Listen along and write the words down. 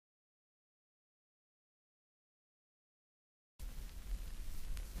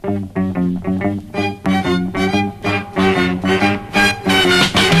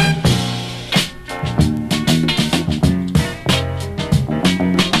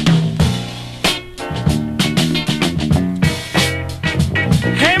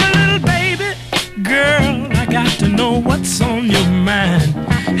What's on your mind?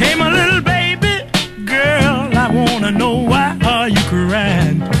 Hey, my little baby girl, I wanna know why are you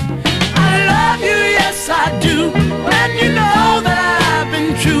crying? I love you, yes I do, and you know that I've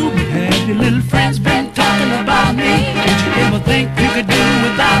been true. But have your little friends been talking about me? Did you ever think you could do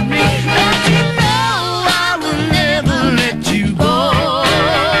without me? Don't you know I will never let you go?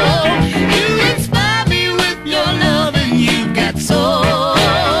 You inspire me with your love and you got soul.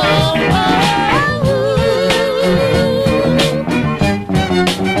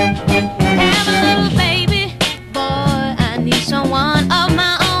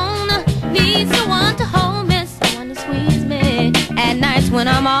 When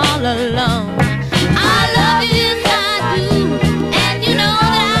I'm all alone, I love you, yes I do, and you know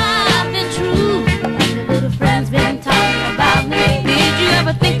that I've been true. Your little friends been talking about me. Did you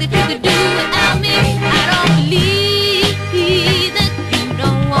ever think that you could do without me? I don't believe that you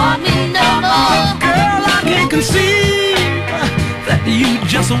don't want me no more. Girl, I can't conceive that you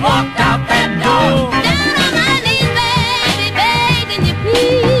just walked out that door. Down on my knees, baby, begging you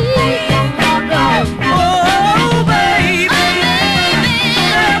please.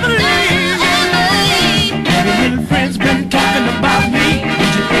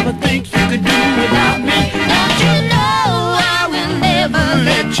 Think you could do without me? Don't you know I will never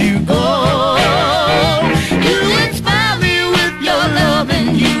let you go?